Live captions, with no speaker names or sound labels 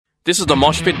This is the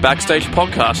Mosh Pit Backstage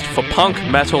podcast for punk,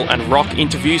 metal, and rock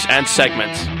interviews and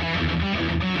segments.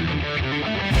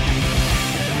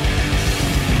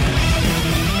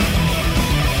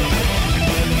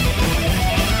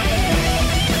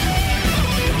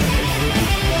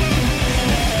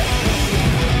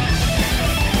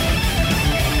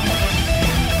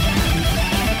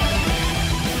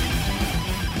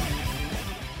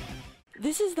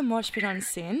 This is the Mosh Pit on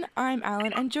Sin. I'm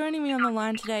Alan, and joining me on the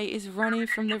line today is Ronnie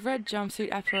from the Red Jumpsuit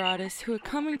Apparatus, who are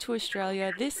coming to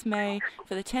Australia this May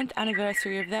for the 10th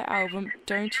anniversary of their album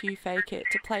Don't You Fake It,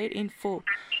 to play it in full.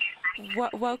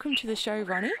 Welcome to the show,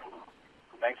 Ronnie.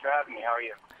 Thanks for having me. How are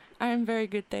you? I am very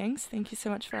good, thanks. Thank you so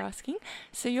much for asking.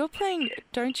 So you're playing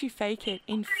Don't You Fake It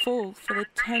in full for the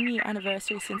 10-year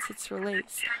anniversary since its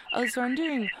release. I was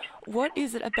wondering, what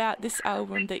is it about this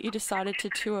album that you decided to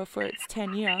tour for its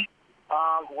 10-year?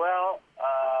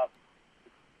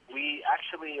 We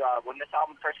actually, when this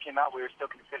album first came out, we were still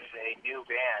considered a new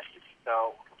band,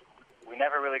 so we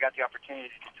never really got the opportunity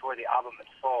to tour the album in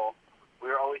full. We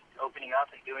were always opening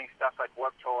up and doing stuff like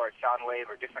Warped Tour or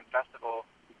Soundwave or different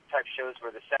festival-type shows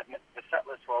where the set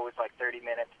lists were always like 30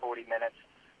 minutes, 40 minutes,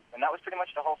 and that was pretty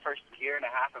much the whole first year and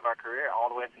a half of our career,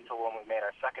 all the way up until when we made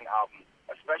our second album,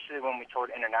 especially when we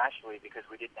toured internationally because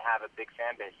we didn't have a big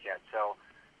fan base yet. So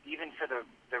even for the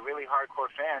really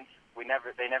hardcore fans,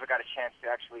 they never got a chance to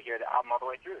actually hear the album all the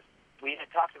way through. We had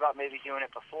talked about maybe doing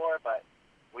it before, but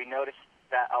we noticed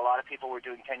that a lot of people were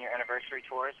doing 10-year anniversary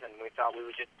tours, and we thought we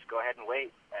would just go ahead and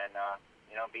wait and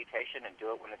be patient and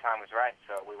do it when the time was right.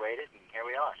 So we waited, and here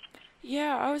we are.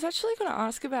 Yeah, I was actually going to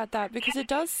ask about that because it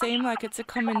does seem like it's a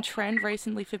common trend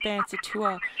recently for bands to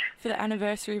tour for the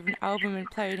anniversary of an album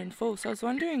and play it in full. So I was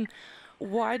wondering,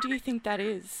 why do you think that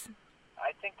is?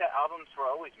 I think that albums were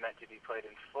always meant to be played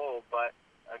in full, but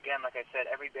again, like I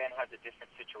said, every band has a different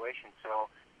situation.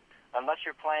 So unless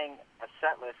you're playing a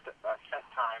set list, a set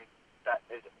time that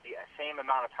is the same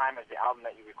amount of time as the album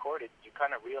that you recorded, you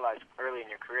kind of realize early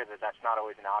in your career that that's not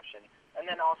always an option.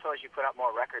 And then also as you put out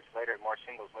more records later, more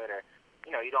singles later,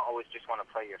 you don't always just want to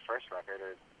play your first record.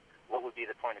 Or what would be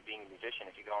the point of being a musician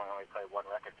if you can only play one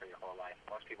record for your whole life?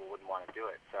 Most people wouldn't want to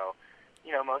do it. So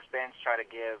most bands try to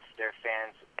give their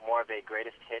fans more of a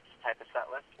greatest hits type of set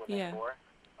list when they tour.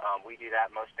 We do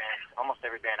that. Most bands, almost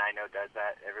every band I know does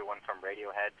that. Everyone from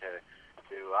Radiohead to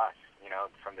us,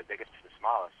 from the biggest to the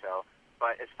smallest. So,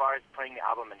 but as far as playing the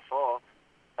album in full,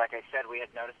 like I said, we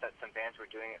had noticed that some bands were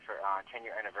doing it for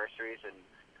 10-year anniversaries, and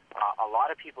a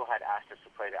lot of people had asked us to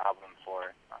play the album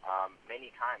for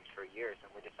many times for years,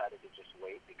 and we decided to just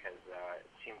wait because it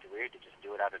seemed weird to just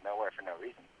do it out of nowhere for no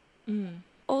reason.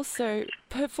 Also,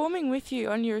 performing with you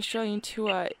on your Australian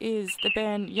tour is the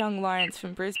band Young Lions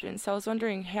from Brisbane, so I was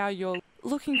wondering how you're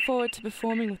looking forward to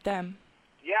performing with them.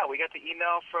 Yeah, we got the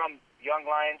email from Young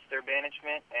Lions, their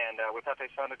management, and we thought they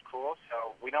sounded cool,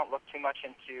 so we don't look too much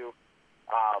into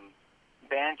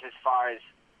bands as far as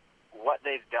what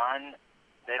they've done.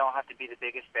 They don't have to be the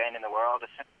biggest band in the world.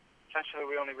 Essentially,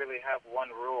 we only really have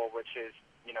one rule, which is,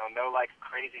 no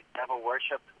crazy devil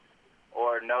worship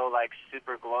or no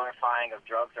super glorifying of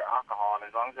drugs or alcohol. And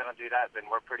as long as they don't do that, then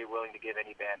we're pretty willing to give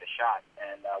any band a shot.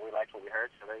 And we liked what we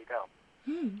heard, so there you go.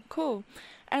 Cool.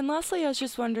 And lastly, I was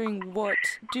just wondering,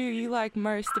 what do you like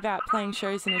most about playing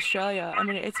shows in Australia? I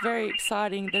mean, it's very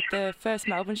exciting that the first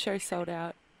Melbourne show sold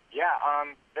out. Yeah,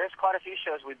 there's quite a few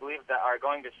shows we believe that are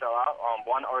going to sell out.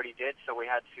 One already did, so we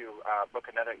had to book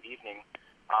another evening,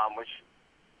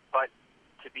 but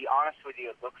to be honest with you,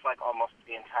 it looks like almost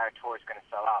the entire tour is going to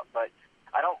sell out. But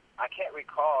I can't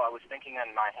recall. I was thinking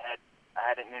in my head, I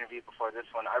had an interview before this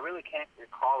one. I really can't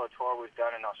recall a tour we've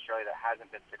done in Australia that hasn't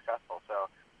been successful. So,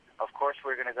 of course,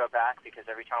 we're going to go back because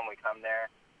every time we come there,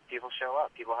 people show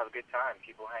up. People have a good time.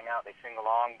 People hang out. They sing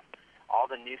along. All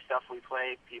the new stuff we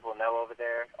play, people know over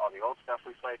there. All the old stuff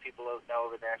we play, people know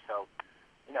over there. So,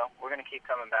 we're going to keep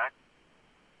coming back.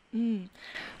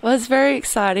 Well, it's very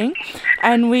exciting,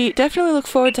 and we definitely look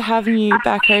forward to having you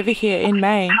back over here in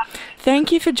May. Thank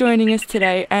you for joining us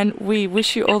today, and we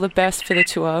wish you all the best for the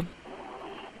tour.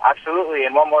 Absolutely,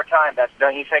 and one more time, that's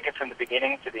Don't You Fake It from the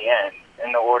beginning to the end,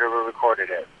 in the order we recorded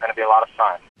it. It's going to be a lot of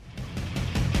fun.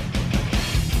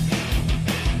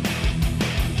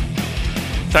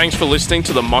 Thanks for listening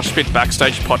to the Mosh Pit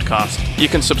Backstage podcast. You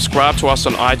can subscribe to us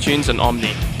on iTunes and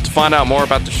Omni. To find out more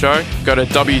about the show, go to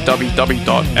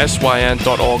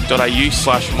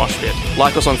www.syn.org.au/moshpit.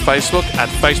 Like us on Facebook at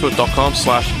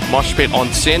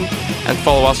facebook.com/moshpitonsin, and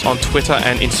follow us on Twitter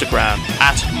and Instagram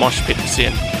at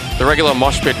moshpitsin. The regular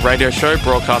Mosh Pit radio show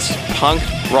broadcasts punk,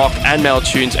 rock and metal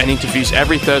tunes and interviews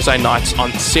every Thursday nights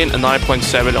on SYN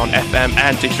 9.7 on FM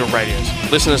and digital radios.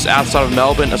 Listeners outside of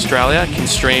Melbourne, Australia can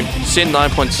stream SYN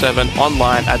 9.7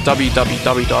 online at www.syn.org.au.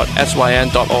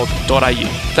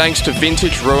 Thanks to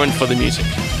Vintage Ruin for the music.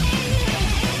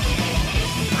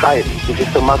 Hi, this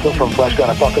is Tommaso from Flash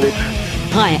Gun Apocalypse.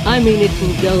 Hi, I'm Enid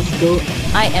from Girls School.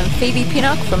 I am Phoebe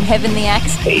Pinnock from Heavenly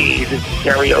Axe. Hey, this is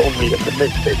Gary Oldby of the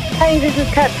Misfits. Hey, this is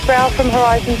Kat Sproul from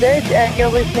Horizon's Edge, and you're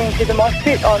listening to The Mosh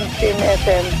Pit on SYN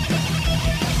FM.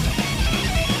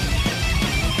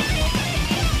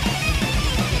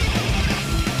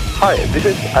 Hi, this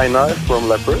is Einar from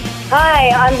Leopard. Hi,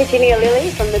 I'm Virginia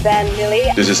Lilly from the band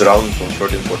Lily. This is Raul from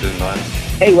 1349.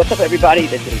 Hey, what's up, everybody?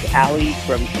 This is Ali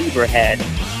from Zebrahead.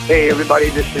 Hey, everybody,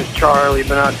 this is Charlie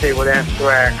Benante with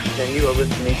Anthrax, and you are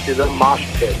listening to The Mosh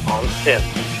Pit on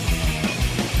SYN.